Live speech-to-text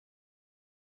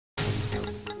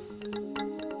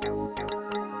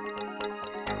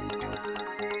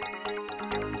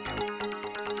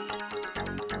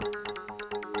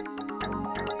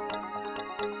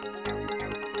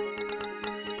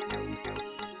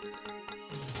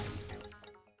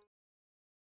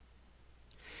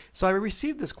So I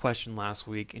received this question last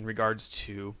week in regards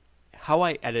to how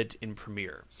I edit in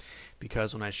Premiere,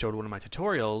 because when I showed one of my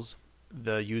tutorials,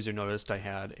 the user noticed I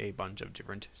had a bunch of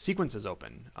different sequences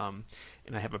open.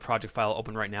 And I have a project file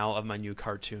open right now of my new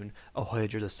cartoon, A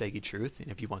Voyager the Saggy Truth. And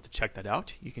if you want to check that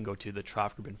out, you can go to the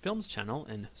Trough Group and Films channel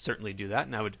and certainly do that.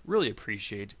 And I would really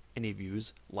appreciate any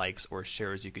views, likes, or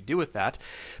shares you could do with that.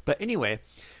 But anyway,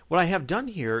 what I have done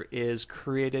here is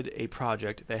created a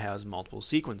project that has multiple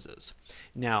sequences.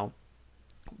 Now,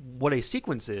 what a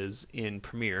sequence is in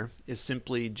Premiere is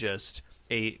simply just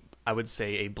I would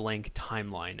say a blank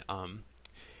timeline.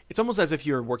 It's almost as if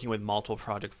you're working with multiple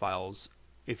project files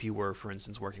if you were, for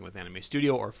instance, working with Anime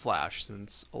Studio or Flash.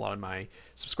 Since a lot of my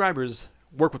subscribers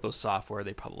work with those software,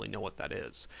 they probably know what that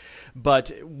is.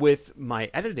 But with my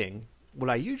editing,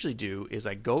 what I usually do is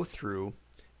I go through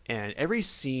and every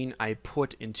scene I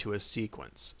put into a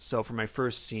sequence. So for my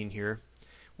first scene here,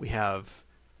 we have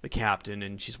the captain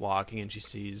and she's walking and she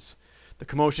sees the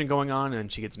commotion going on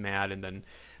and she gets mad, and then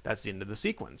that's the end of the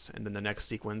sequence. And then the next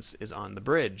sequence is on the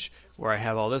bridge where I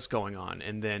have all this going on,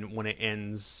 and then when it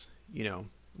ends,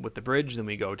 with the bridge, then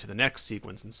we go to the next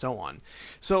sequence and so on.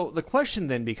 So the question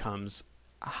then becomes,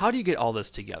 how do you get all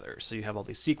this together? So you have all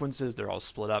these sequences, they're all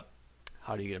split up.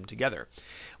 How do you get them together?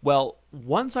 Well,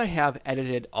 once I have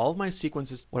edited all of my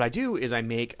sequences, what I do is I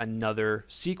make another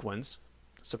sequence,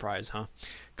 surprise, huh,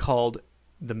 called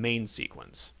the main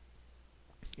sequence.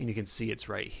 And you can see it's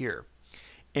right here.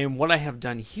 And what I have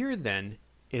done here then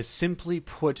is simply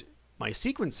put my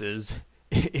sequences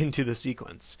into the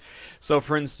sequence. So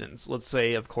for instance, let's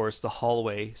say, of course, the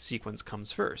hallway sequence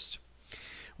comes first.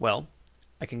 Well,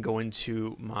 I can go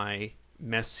into my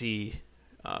messy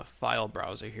file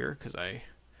browser here, because I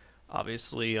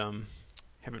obviously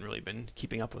haven't really been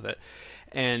keeping up with it.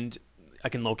 And I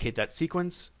can locate that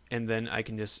sequence, and then I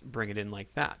can just bring it in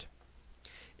like that.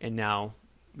 And now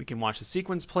we can watch the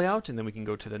sequence play out, and then we can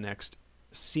go to the next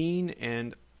scene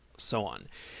and so on.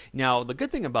 Now, the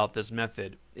good thing about this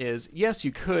method is, yes,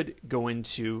 you could go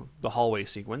into the hallway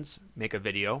sequence, make a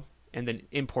video, and then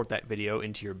import that video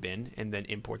into your bin, and then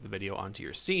import the video onto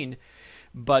your scene.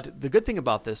 But the good thing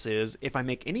about this is, if I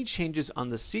make any changes on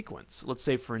the sequence, let's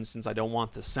say, for instance, I don't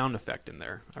want the sound effect in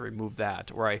there, I remove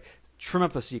that, or I trim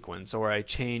up the sequence, or I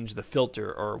change the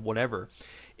filter, or whatever,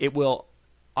 it will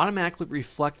automatically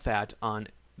reflect that on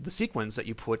the sequence that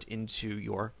you put into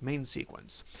your main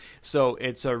sequence. So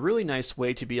it's a really nice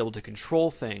way to be able to control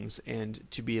things and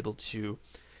to be able to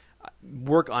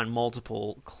work on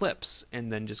multiple clips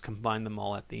and then just combine them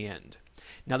all at the end.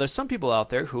 Now, there's some people out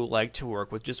there who like to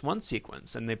work with just one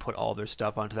sequence, and they put all their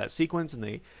stuff onto that sequence, and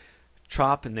they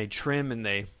chop and they trim and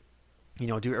they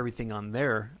do everything on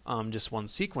there, just one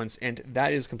sequence, and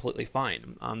that is completely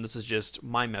fine. This is just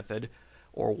my method,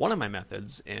 or one of my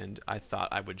methods, and I thought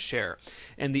I would share.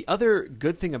 And the other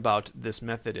good thing about this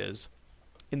method is,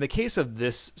 in the case of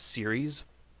this series,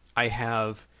 I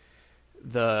have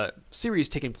the series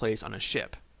taking place on a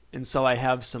ship, and so I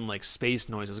have some like space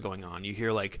noises going on. You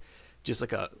hear just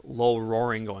like a low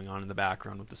roaring going on in the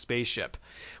background with the spaceship.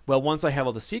 Well, once I have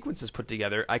all the sequences put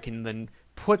together, I can then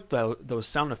put those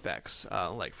sound effects,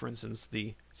 like for instance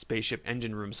the spaceship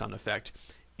engine room sound effect,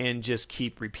 and just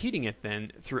keep repeating it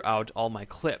then throughout all my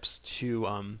clips to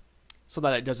so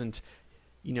that it doesn't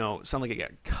sound like it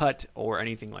got cut or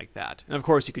anything like that. And of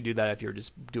course you could do that if you're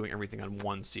just doing everything on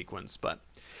one sequence, but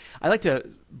I like to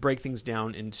break things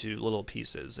down into little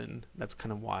pieces, and that's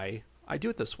kind of why I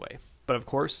do it this way. But of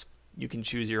course you can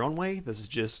choose your own way. This is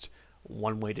just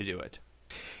one way to do it.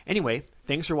 Anyway,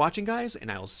 thanks for watching, guys, and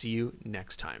I will see you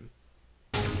next time.